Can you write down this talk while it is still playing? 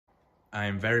I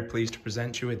am very pleased to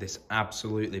present you with this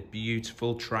absolutely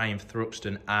beautiful Triumph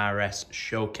Thruxton RS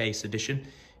Showcase Edition.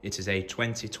 It is a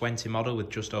 2020 model with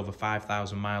just over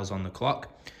 5,000 miles on the clock.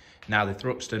 Now the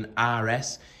Thruxton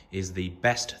RS is the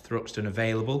best Thruxton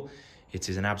available. It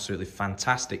is an absolutely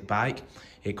fantastic bike.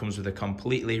 It comes with a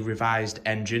completely revised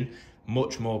engine,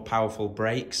 much more powerful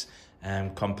brakes,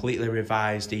 completely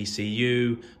revised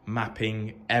ECU,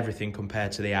 mapping, everything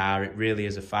compared to the R. It really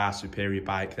is a far superior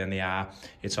bike than the R.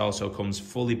 It also comes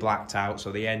fully blacked out,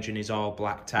 so the engine is all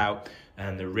blacked out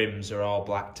and the rims are all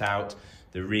blacked out.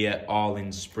 The rear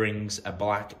all-in springs are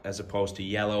black as opposed to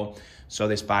yellow. So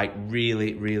this bike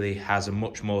really has a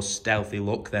much more stealthy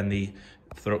look than the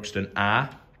Thruxton R.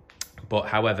 But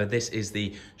however, this is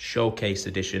the Showcase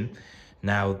Edition.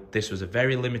 Now, this was a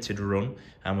very limited run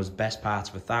and was best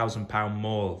part of £1,000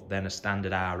 more than a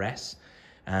standard RS.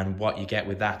 And what you get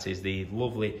with that is the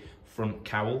lovely front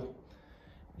cowl.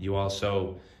 You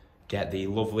also get the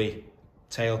lovely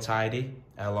tail tidy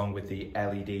along with the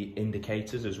LED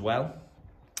indicators as well,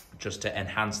 just to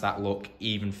enhance that look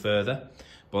even further.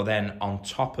 But then on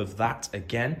top of that,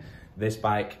 again, this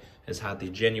bike has had the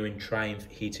genuine Triumph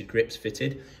heated grips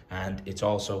fitted, and it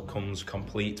also comes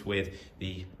complete with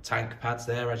the tank pads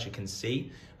there, as you can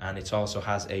see, and it also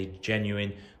has a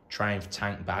genuine Triumph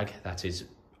tank bag that is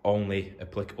only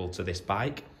applicable to this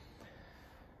bike.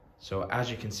 So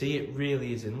as you can see, it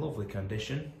really is in lovely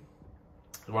condition.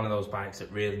 It's one of those bikes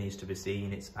that really needs to be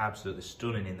seen. It's absolutely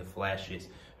stunning in the flesh. It's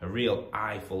a real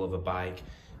eyeful of a bike.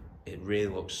 It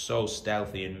really looks so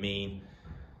stealthy and mean.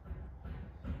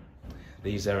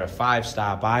 These are a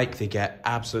 5-star bike. They get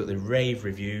absolutely rave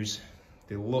reviews.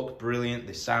 They look brilliant,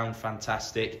 they sound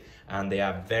fantastic, and they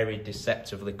are very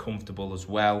deceptively comfortable as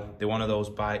well. They're one of those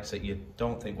bikes that you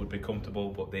don't think would be comfortable,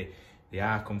 but they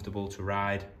are comfortable to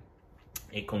ride.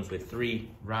 It comes with 3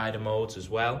 rider modes as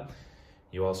well.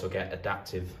 You also get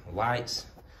adaptive lights,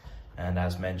 and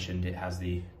as mentioned, it has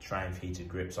the Triumph heated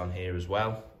grips on here as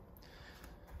well.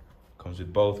 Comes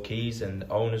with both keys and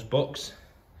owner's books.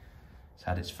 It's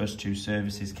had its first 2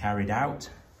 services carried out.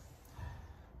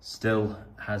 Still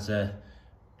has a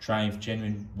Triumph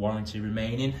genuine warranty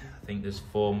remaining. I think there's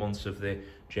 4 months of the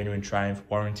genuine Triumph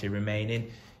warranty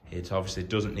remaining. It obviously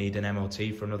doesn't need an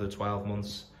MOT for another 12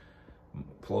 months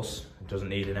plus. It doesn't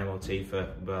need an MOT for,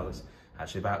 well, it's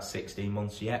actually about 16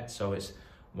 months yet, so it's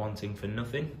wanting for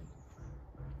nothing.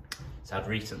 It's had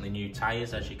recently new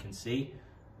tyres, as you can see.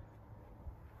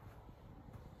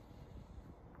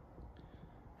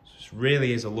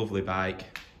 Really is a lovely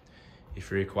bike.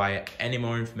 If you require any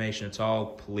more information at all,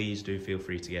 please do feel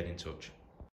free to get in touch.